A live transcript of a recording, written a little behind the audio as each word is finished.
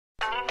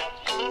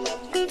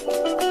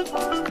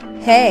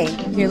Hey,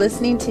 you're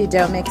listening to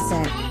Don't Mix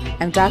In.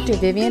 I'm Dr.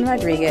 Vivian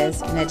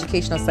Rodriguez, an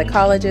educational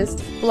psychologist,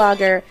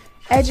 blogger,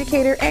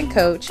 educator, and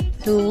coach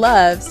who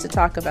loves to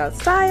talk about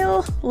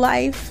style,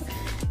 life,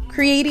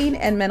 creating,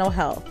 and mental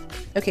health.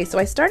 Okay, so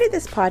I started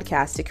this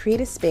podcast to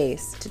create a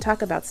space to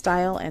talk about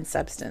style and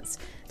substance,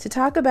 to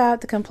talk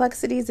about the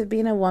complexities of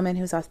being a woman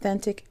who's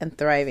authentic and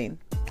thriving.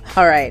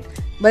 All right,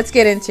 let's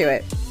get into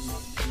it.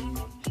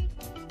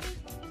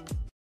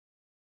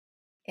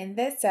 In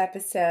this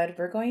episode,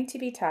 we're going to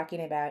be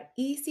talking about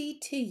easy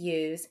to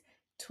use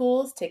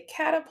tools to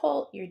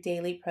catapult your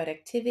daily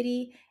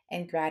productivity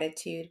and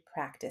gratitude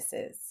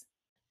practices.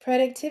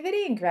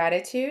 Productivity and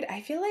gratitude, I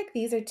feel like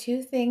these are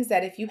two things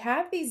that if you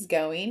have these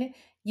going,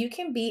 you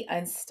can be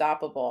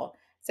unstoppable.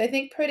 So I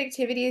think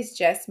productivity is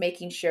just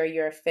making sure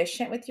you're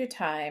efficient with your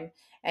time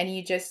and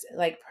you just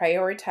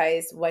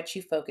prioritize what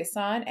you focus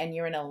on and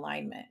you're in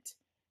alignment,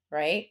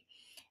 right?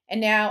 And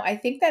now I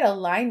think that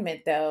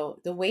alignment, though,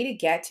 the way to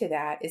get to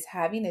that is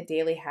having a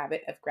daily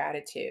habit of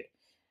gratitude.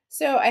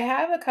 So I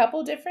have a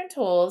couple different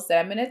tools that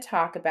I'm going to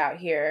talk about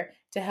here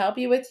to help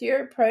you with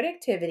your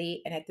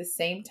productivity and at the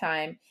same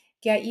time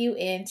get you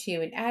into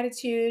an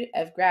attitude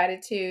of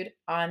gratitude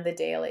on the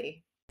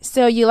daily.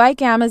 So you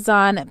like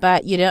Amazon,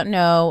 but you don't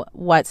know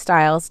what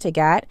styles to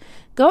get?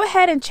 Go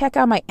ahead and check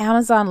out my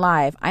Amazon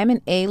Live. I'm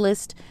an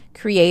A-list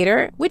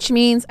creator, which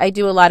means I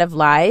do a lot of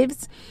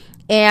lives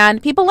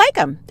and people like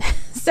them.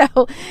 So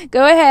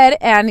go ahead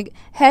and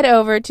head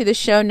over to the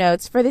show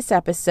notes for this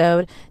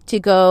episode to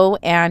go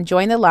and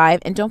join the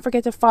live. And don't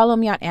forget to follow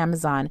me on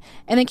Amazon.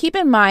 And then keep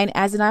in mind,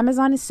 as an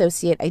Amazon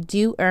associate, I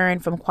do earn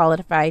from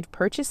qualified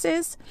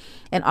purchases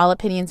and all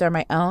opinions are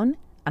my own.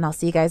 And I'll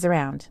see you guys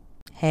around.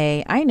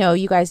 Hey, I know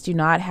you guys do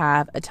not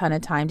have a ton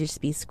of time to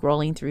just be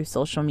scrolling through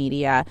social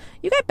media.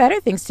 You got better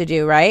things to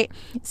do, right?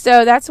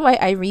 So that's why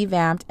I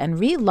revamped and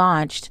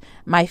relaunched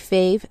my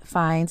Fave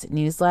Finds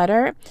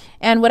newsletter.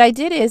 And what I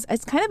did is,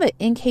 it's kind of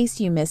in case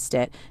you missed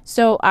it.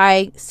 So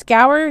I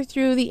scour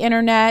through the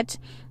internet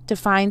to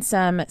find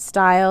some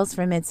styles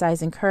for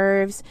midsize and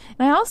curves.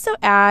 And I also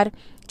add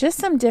just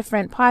some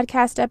different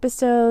podcast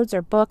episodes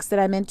or books that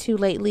I'm into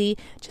lately,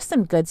 just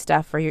some good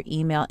stuff for your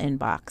email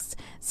inbox.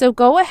 So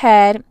go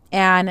ahead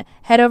and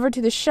head over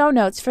to the show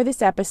notes for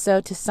this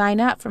episode to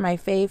sign up for my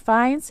Fave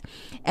Finds.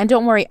 And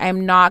don't worry,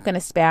 I'm not going to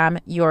spam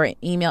your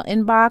email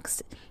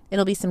inbox.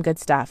 It'll be some good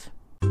stuff.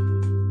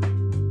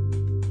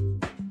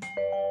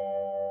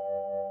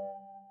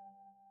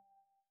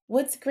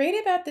 What's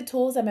great about the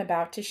tools I'm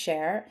about to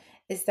share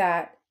is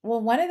that,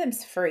 well, one of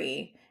them's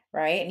free,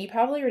 right? And you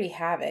probably already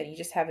have it. You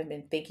just haven't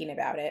been thinking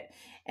about it.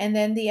 And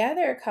then the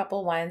other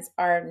couple ones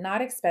are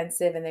not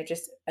expensive and they're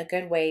just a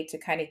good way to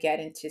kind of get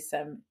into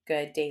some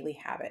good daily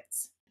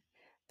habits.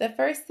 The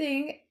first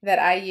thing that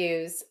I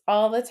use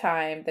all the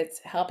time that's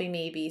helping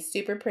me be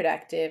super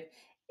productive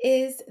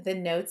is the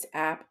Notes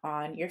app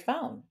on your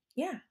phone.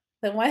 Yeah,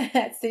 the one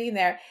that's sitting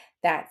there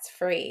that's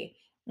free.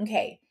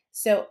 Okay,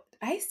 so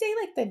I say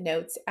like the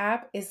Notes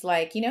app is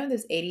like,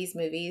 those 80s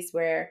movies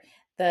where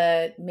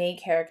the main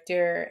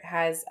character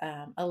has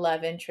a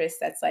love interest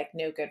that's like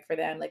no good for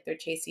them, like they're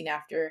chasing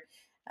after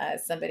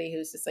somebody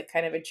who's just like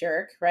kind of a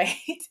jerk, right?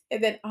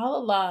 And then all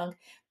along,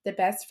 the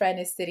best friend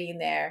is sitting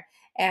there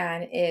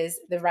and is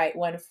the right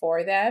one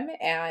for them.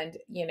 And,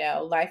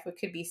 life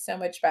could be so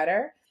much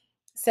better.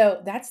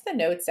 So that's the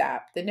Notes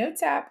app. The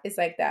Notes app is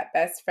like that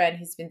best friend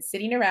who's been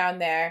sitting around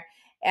there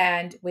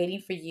and waiting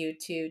for you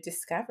to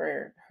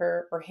discover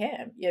her or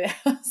him,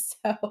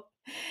 So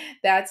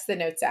that's the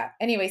Notes app.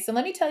 Anyway, so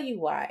let me tell you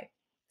why.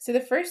 So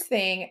the first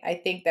thing I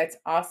think that's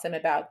awesome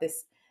about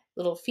this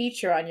little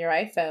feature on your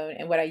iPhone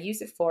and what I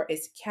use it for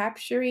is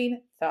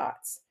capturing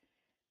thoughts.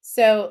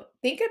 So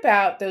think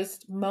about those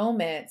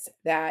moments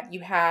that you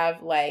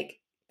have like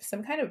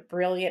some kind of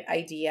brilliant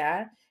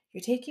idea.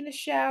 You're taking a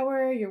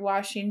shower, you're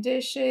washing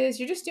dishes,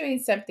 you're just doing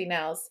something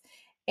else.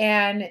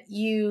 And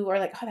you are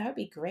like, oh, that would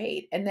be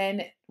great. And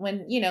then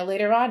when,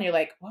 later on, you're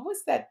like, what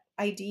was that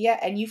idea?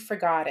 And you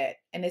forgot it.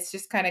 And it's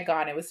just kind of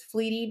gone. It was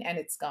fleeting and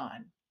it's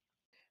gone.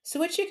 So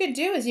what you can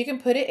do is you can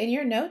put it in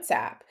your notes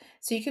app.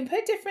 So you can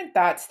put different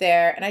thoughts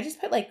there. And I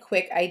just put like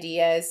quick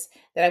ideas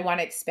that I want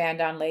to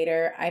expand on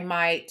later. I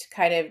might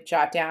kind of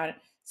jot down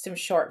some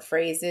short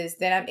phrases.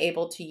 Then I'm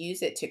able to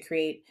use it to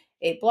create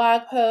a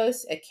blog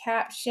post, a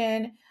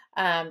caption,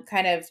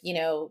 kind of,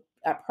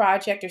 a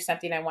project or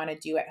something I want to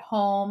do at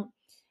home.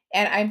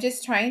 And I'm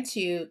just trying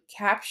to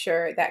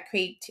capture that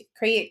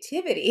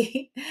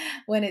creativity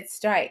when it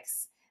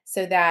strikes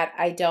so that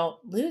I don't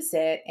lose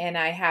it and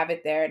I have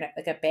it there in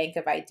like a bank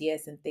of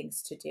ideas and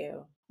things to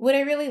do. What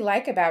I really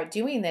like about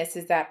doing this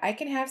is that I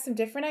can have some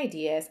different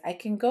ideas. I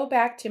can go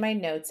back to my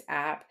notes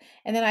app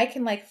and then I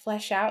can like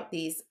flesh out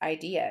these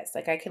ideas.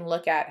 Like I can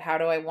look at how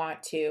do I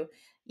want to,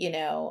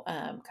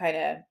 kind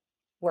of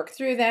work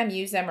through them,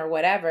 use them or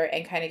whatever,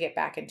 and kind of get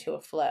back into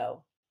a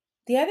flow.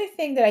 The other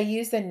thing that I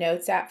use the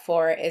Notes app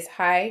for is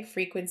high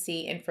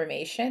frequency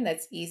information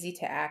that's easy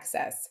to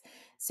access.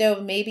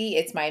 So maybe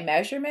it's my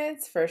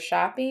measurements for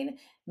shopping.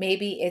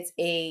 Maybe it's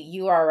a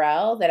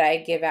URL that I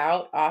give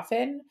out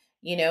often.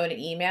 in an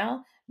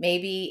email.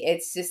 Maybe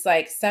it's just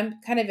like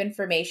some kind of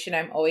information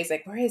I'm always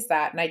like, where is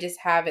that? And I just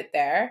have it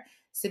there.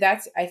 So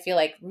that's, I feel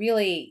like,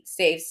 really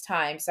saves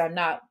time. So I'm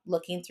not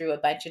looking through a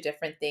bunch of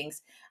different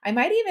things. I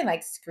might even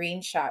like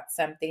screenshot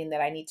something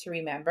that I need to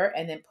remember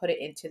and then put it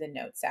into the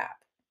Notes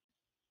app.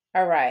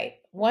 All right.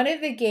 One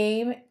of the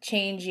game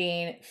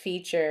changing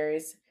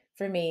features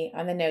for me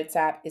on the Notes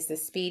app is the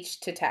speech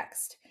to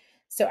text.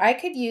 So I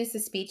could use the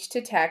speech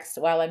to text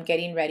while I'm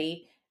getting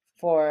ready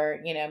for,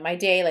 my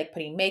day, like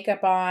putting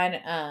makeup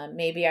on.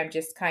 Maybe I'm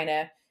just kind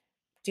of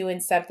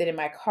doing something in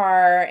my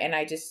car and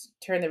I just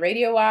turn the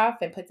radio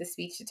off and put the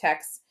speech to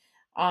text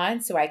on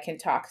so I can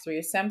talk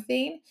through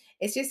something.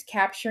 It's just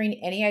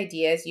capturing any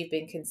ideas you've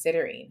been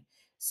considering.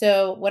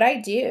 So, what I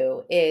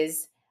do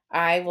is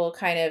I will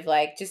kind of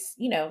like just,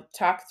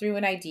 talk through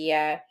an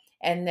idea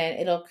and then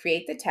it'll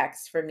create the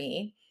text for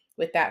me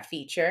with that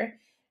feature.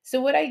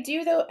 So, what I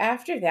do though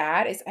after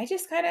that is I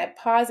just kind of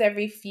pause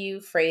every few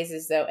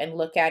phrases though and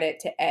look at it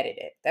to edit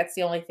it. That's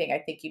the only thing I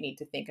think you need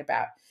to think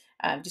about.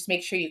 Just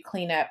make sure you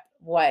clean up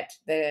what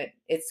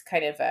it's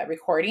kind of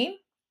recording.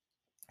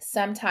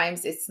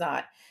 Sometimes it's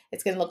going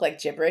to look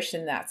like gibberish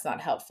and that's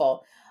not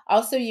helpful.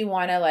 Also, you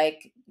want to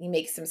like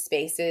make some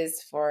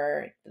spaces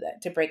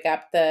to break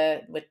up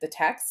with the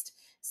text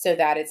so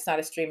that it's not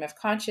a stream of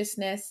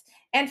consciousness.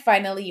 And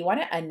finally, you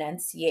want to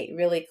enunciate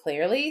really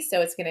clearly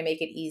so it's going to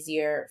make it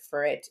easier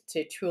for it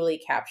to truly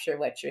capture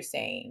what you're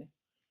saying.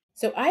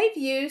 So I've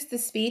used the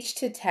speech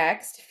to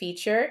text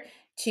feature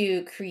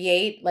to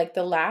create like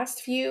the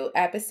last few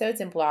episodes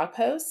and blog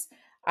posts.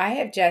 I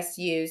have just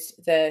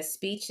used the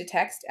speech to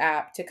text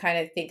app to kind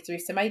of think through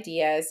some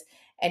ideas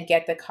and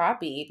get the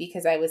copy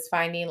because I was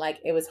finding like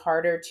it was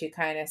harder to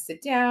kind of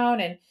sit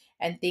down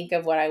and think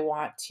of what I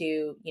want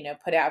to,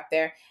 put out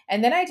there.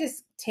 And then I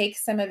just take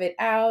some of it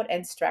out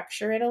and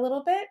structure it a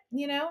little bit,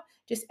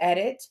 just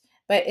edit.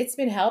 But it's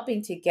been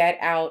helping to get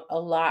out a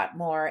lot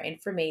more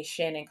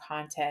information and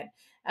content.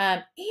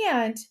 And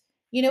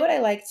you know what I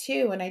like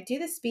too? When I do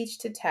the speech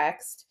to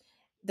text,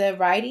 the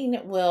writing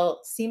will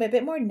seem a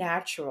bit more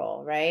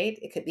natural, right?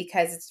 It could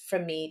because it's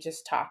from me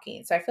just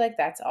talking. So I feel like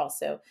that's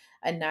also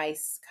a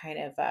nice kind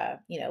of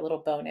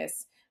little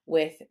bonus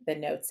with the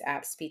Notes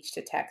app speech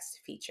to text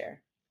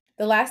feature.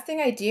 The last thing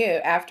I do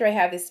after I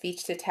have the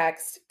speech to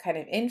text kind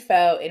of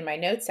info in my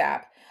Notes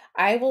app,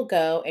 I will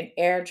go and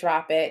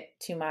airdrop it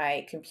to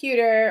my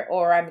computer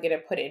or I'm going to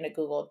put it in a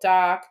Google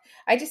Doc.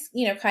 I just,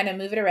 kind of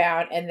move it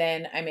around and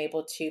then I'm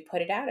able to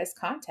put it out as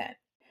content.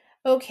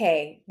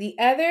 Okay, the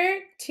other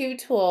two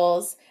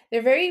tools,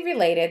 they're very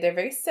related, they're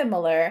very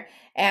similar,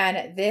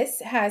 and this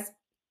has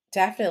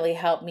definitely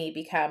helped me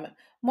become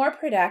more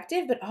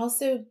productive, but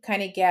also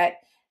kind of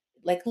get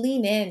like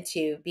lean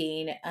into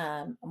being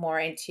more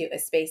into a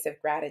space of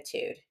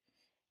gratitude.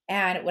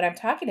 And what I'm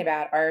talking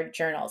about are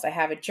journals. I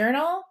have a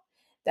journal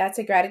that's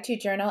a gratitude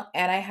journal,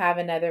 and I have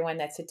another one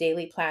that's a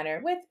daily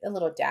planner with a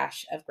little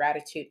dash of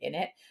gratitude in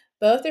it.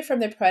 Both are from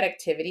the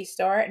productivity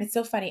store. And it's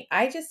so funny.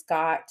 I just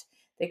got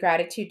the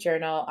gratitude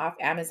journal off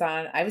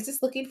Amazon. I was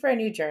just looking for a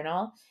new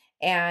journal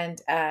and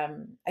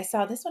I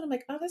saw this one. I'm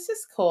like, oh, this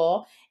is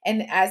cool.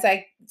 And as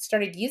I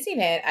started using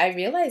it, I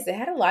realized it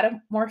had a lot of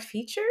more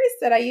features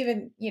that I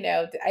didn't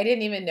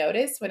even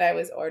notice when I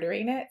was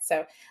ordering it.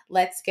 So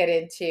let's get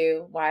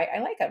into why I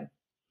like them.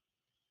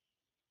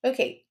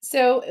 Okay,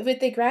 so with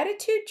the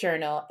gratitude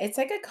journal, it's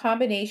like a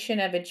combination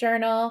of a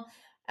journal,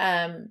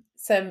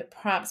 some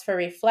prompts for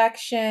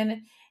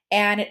reflection,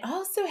 and it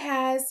also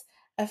has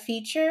a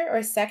feature or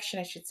a section,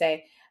 I should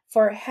say,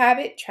 for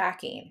habit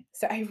tracking.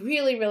 So I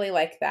really, really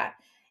like that.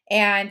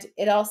 And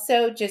it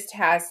also just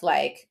has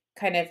like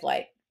kind of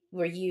like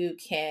where you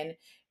can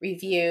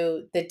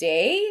review the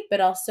day,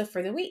 but also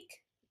for the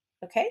week.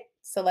 Okay,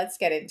 so let's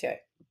get into it.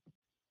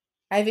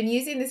 I've been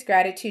using this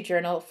gratitude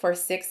journal for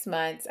 6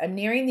 months. I'm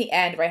nearing the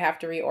end where I have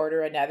to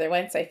reorder another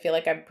one. So I feel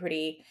like I'm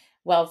pretty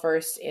well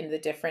versed in the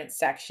different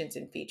sections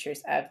and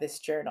features of this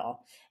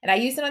journal. And I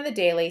use it on the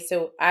daily.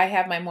 So I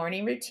have my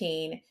morning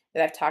routine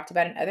that I've talked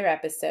about in other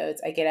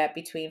episodes. I get up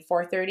between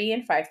 4:30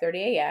 and 5:30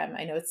 a.m.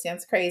 I know it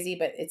sounds crazy,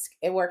 but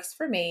it works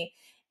for me.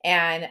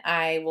 And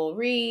I will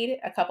read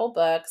a couple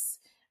books.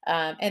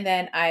 And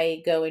then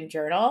I go and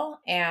journal,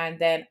 and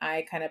then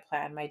I kind of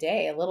plan my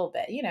day a little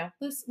bit,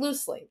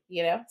 loosely,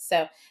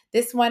 So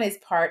this one is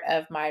part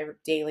of my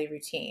daily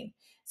routine.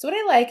 So what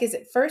I like is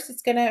at first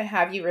it's going to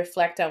have you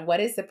reflect on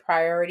what is the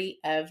priority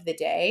of the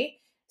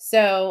day.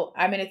 So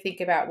I'm going to think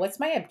about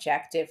what's my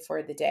objective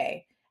for the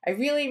day. I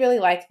really, really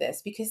like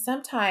this because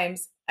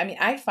sometimes, I mean,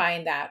 I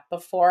find that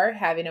before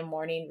having a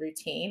morning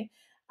routine,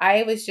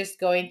 I was just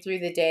going through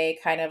the day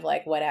kind of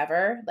like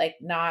whatever, like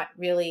not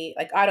really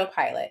like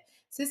autopilot.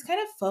 So this kind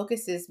of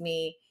focuses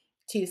me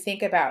to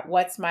think about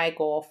what's my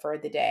goal for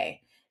the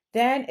day.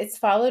 Then it's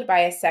followed by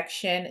a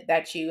section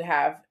that you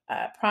have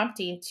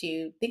prompting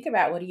to think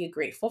about what are you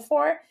grateful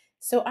for.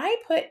 So I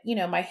put,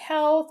 my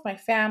health, my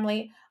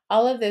family,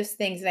 all of those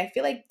things. And I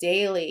feel like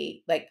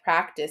daily, like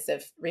practice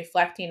of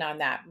reflecting on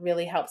that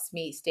really helps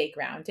me stay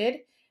grounded.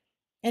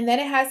 And then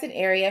it has an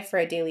area for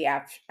a daily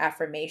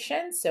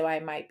affirmation. So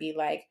I might be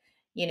like,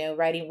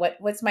 writing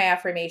what's my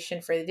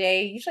affirmation for the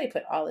day. Usually I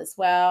put all is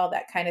well,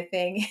 that kind of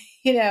thing,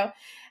 you know.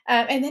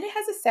 And then it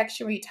has a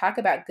section where you talk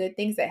about good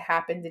things that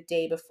happened the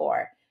day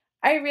before.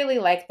 I really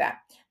like that.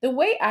 The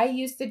way I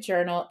use the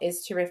journal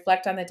is to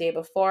reflect on the day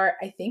before.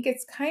 I think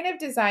it's kind of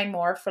designed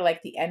more for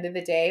like the end of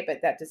the day,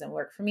 but that doesn't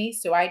work for me.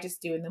 So I just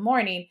do in the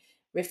morning,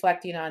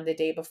 reflecting on the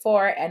day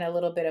before and a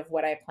little bit of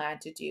what I plan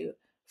to do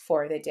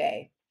for the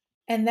day.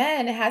 And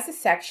then it has a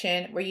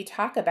section where you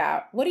talk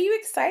about what are you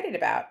excited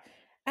about?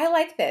 I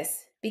like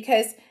this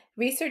because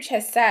research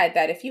has said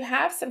that if you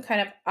have some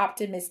kind of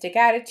optimistic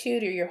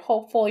attitude or you're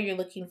hopeful, you're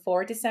looking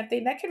forward to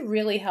something, that could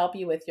really help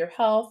you with your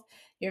health,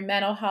 your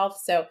mental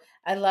health. So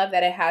I love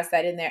that it has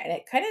that in there and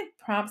it kind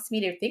of prompts me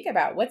to think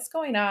about what's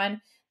going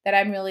on that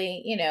I'm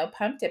really,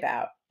 pumped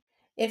about.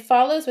 It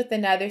follows with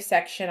another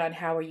section on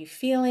how are you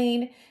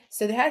feeling.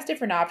 So it has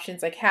different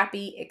options like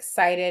happy,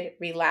 excited,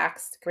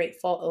 relaxed,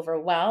 grateful,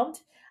 overwhelmed.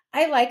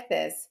 I like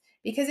this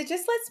because it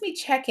just lets me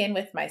check in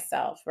with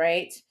myself,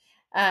 right?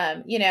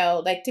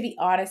 Like to be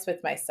honest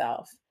with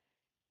myself.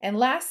 And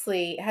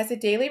lastly, it has a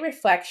daily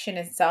reflection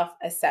and self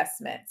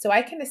assessment. So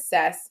I can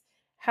assess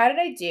how did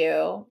I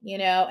do,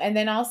 and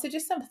then also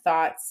just some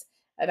thoughts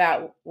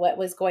about what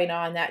was going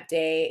on that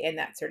day and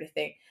that sort of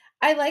thing.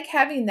 I like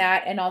having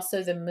that and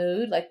also the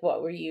mood, like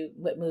what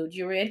mood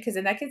you were in, because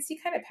then I can see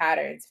kind of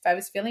patterns. If I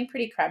was feeling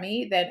pretty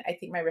crummy, then I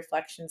think my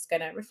reflection is going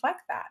to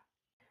reflect that.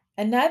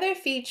 Another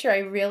feature I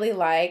really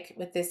like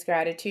with this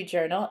gratitude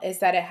journal is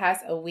that it has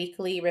a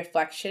weekly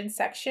reflection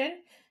section.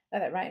 Oh,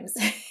 that rhymes.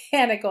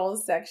 And a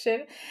goals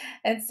section.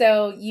 And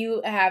so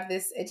you have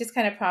this, it just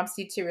kind of prompts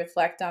you to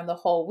reflect on the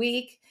whole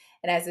week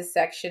and has a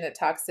section that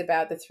talks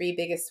about the three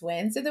biggest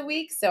wins of the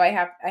week. So I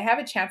have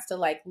a chance to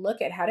like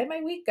look at how did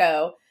my week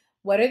go?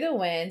 What are the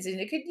wins? And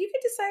you could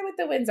decide what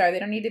the wins are. They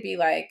don't need to be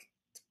like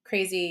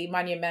crazy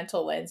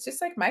monumental wins,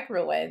 just like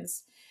micro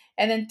wins.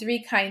 And then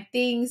three kind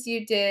things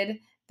you did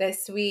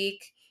this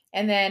week.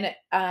 And then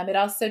it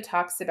also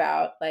talks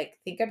about like,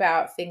 think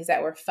about things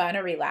that were fun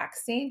or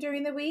relaxing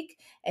during the week.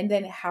 And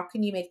then how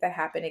can you make that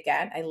happen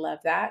again? I love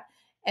that.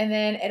 And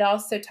then it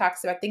also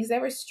talks about things that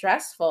were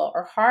stressful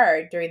or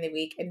hard during the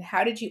week and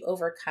how did you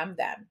overcome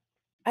them?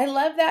 I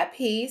love that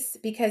piece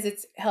because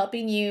it's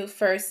helping you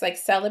first like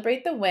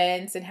celebrate the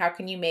wins and how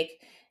can you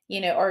make,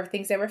 or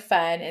things that were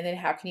fun and then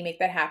how can you make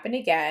that happen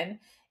again?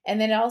 And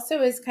then it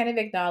also is kind of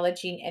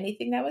acknowledging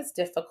anything that was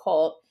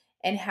difficult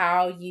and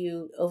how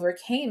you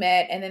overcame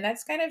it. And then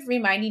that's kind of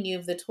reminding you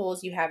of the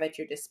tools you have at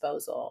your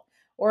disposal.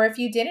 Or if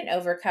you didn't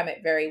overcome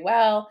it very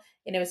well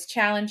and it was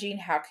challenging,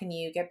 how can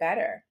you get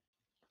better?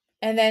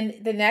 And then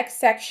the next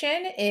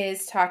section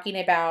is talking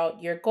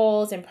about your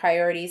goals and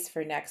priorities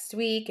for next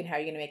week and how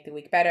you're going to make the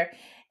week better.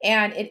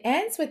 And it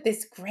ends with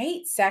this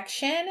great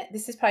section.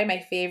 This is probably my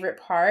favorite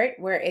part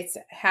where it's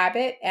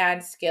habit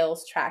and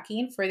skills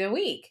tracking for the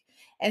week.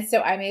 And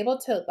so I'm able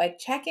to like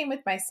check in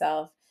with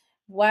myself.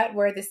 What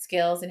were the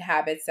skills and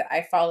habits that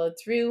I followed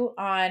through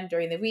on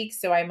during the week?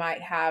 So I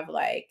might have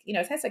like,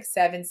 it has like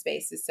 7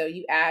 spaces. So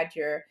you add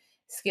your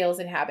skills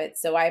and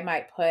habits. So I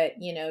might put,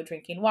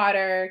 drinking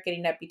water,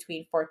 getting up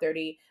between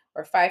 4:30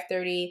 or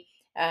 5:30,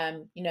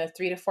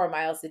 3 to 4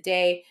 miles a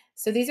day.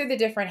 So these are the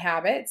different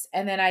habits.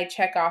 And then I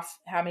check off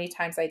how many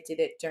times I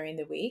did it during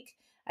the week.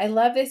 I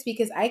love this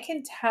because I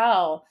can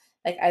tell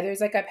like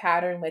there's like a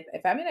pattern with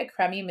if I'm in a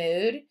crummy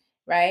mood,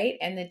 right?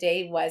 And the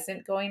day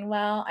wasn't going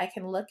well, I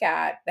can look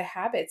at the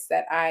habits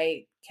that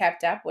I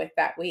kept up with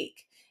that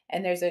week.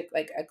 And there's a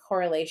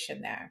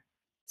correlation there.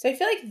 So I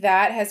feel like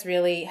that has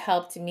really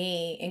helped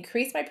me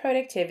increase my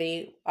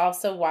productivity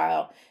also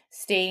while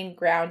staying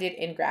grounded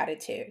in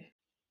gratitude.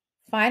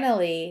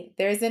 Finally,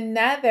 there's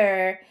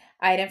another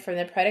item from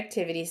the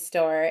productivity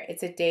store.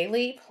 It's a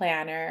daily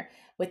planner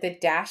with a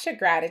dash of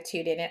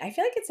gratitude in it. I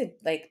feel like it's a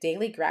like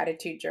daily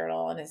gratitude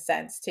journal in a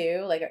sense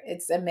too. Like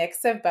it's a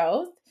mix of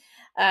both.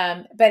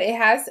 But it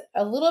has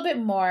a little bit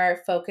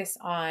more focus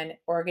on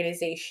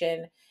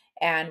organization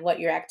and what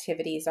your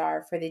activities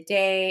are for the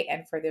day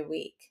and for the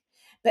week.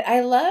 But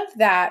I love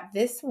that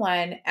this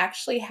one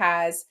actually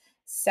has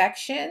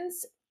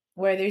sections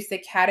where there's the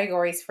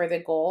categories for the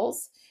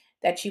goals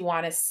that you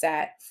want to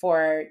set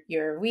for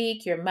your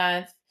week, your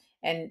month,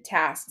 and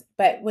tasks.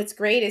 But what's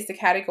great is the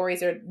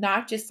categories are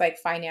not just like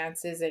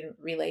finances and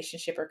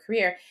relationship or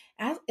career,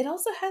 it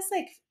also has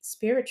like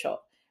spiritual,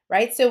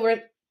 right? So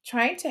we're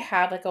trying to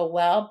have like a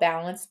well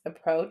balanced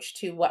approach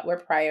to what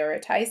we're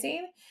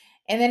prioritizing.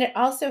 And then it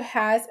also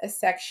has a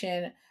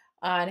section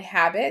on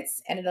habits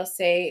and it'll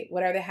say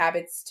what are the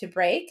habits to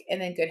break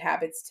and then good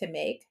habits to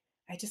make.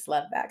 I just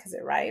love that because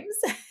it rhymes.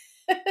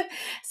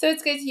 So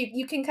it's good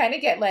you can kind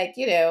of get like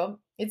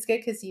it's good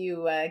because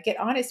you get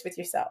honest with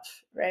yourself,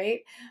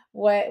 right?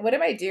 What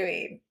am I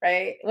doing,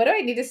 right? What do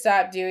I need to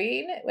stop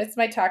doing? What's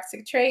my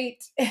toxic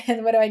trait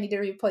and what do I need to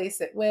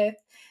replace it with?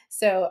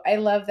 So I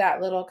love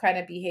that little kind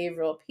of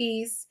behavioral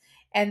piece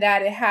and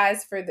that it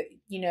has for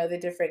the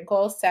different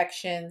goal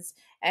sections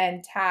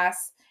and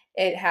tasks.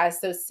 It has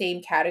those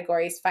same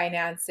categories: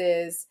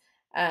 finances,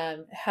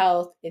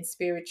 health and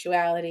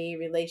spirituality,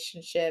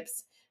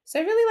 relationships, So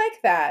I really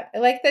like that. I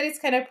like that it's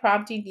kind of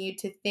prompting you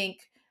to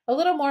think a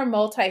little more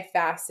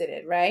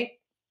multifaceted, right?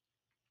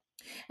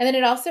 And then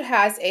it also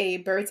has a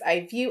bird's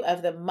eye view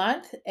of the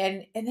month.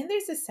 And then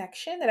there's a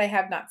section that I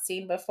have not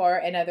seen before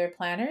in other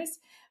planners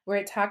where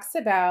it talks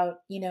about,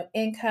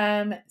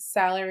 income,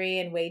 salary,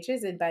 and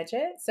wages and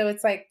budget. So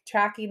it's like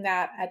tracking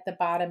that at the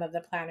bottom of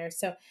the planner.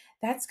 So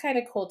that's kind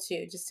of cool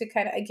too, just to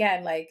kind of,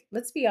 again, like,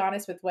 let's be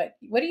honest with what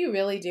are you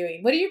really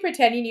doing? What are you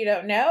pretending you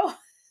don't know?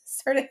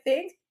 Sort of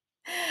thing.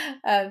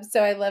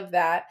 So I love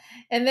that.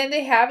 And then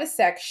they have a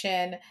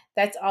section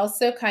that's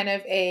also kind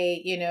of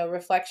a,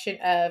 reflection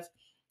of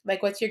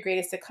like what's your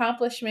greatest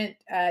accomplishment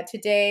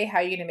today, how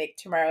you're going to make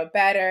tomorrow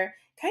better,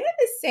 kind of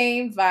the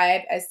same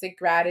vibe as the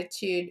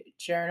gratitude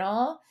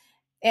journal.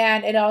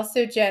 And it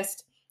also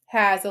just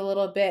has a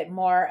little bit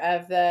more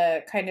of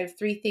the kind of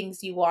 3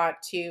 things you want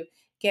to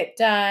get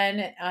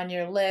done on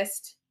your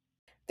list.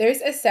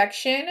 There's a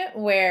section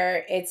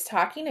where it's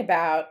talking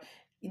about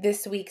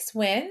this week's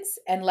wins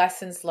and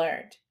lessons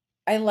learned.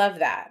 I love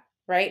that,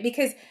 right?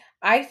 Because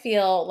I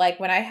feel like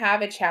when I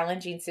have a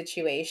challenging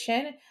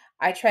situation,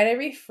 I try to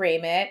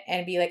reframe it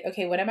and be like,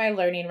 okay, what am I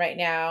learning right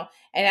now?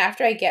 And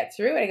after I get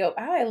through it, I go,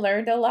 oh, I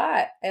learned a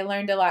lot. I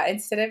learned a lot.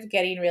 Instead of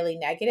getting really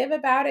negative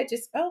about it,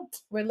 just, oh,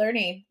 we're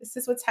learning. This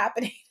is what's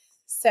happening.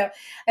 So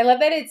I love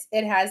that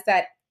it has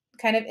that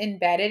kind of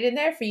embedded in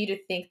there for you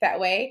to think that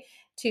way,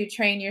 to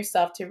train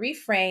yourself to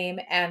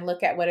reframe and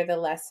look at what are the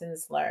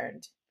lessons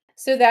learned.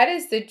 So that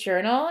is the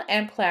journal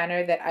and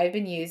planner that I've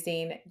been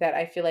using that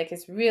I feel like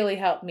has really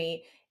helped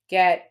me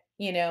get,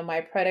 my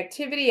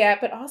productivity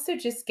up, but also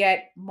just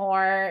get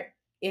more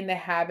in the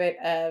habit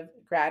of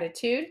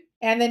gratitude.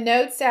 And the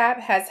Notes app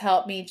has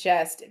helped me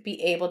just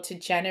be able to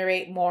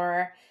generate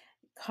more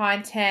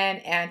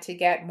content and to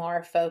get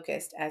more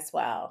focused as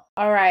well.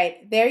 All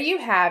right, there you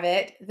have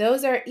it.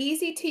 Those are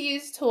easy to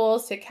use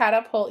tools to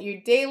catapult your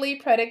daily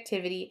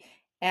productivity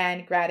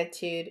and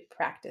gratitude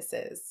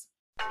practices.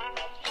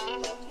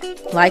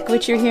 Like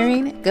what you're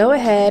hearing? Go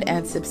ahead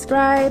and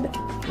subscribe,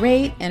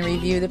 rate, and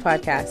review the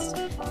podcast.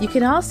 You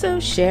can also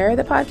share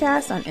the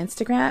podcast on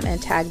Instagram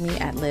and tag me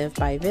at Live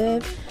by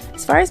Viv.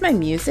 As far as my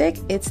music,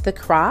 it's The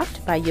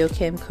Croft by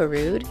Joachim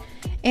Karud.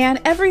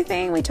 And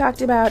everything we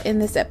talked about in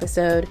this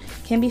episode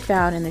can be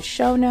found in the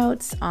show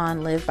notes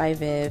on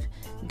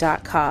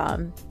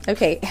livebyviv.com.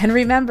 Okay, and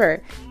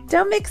remember,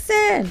 don't mix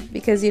in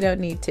because you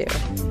don't need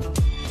to.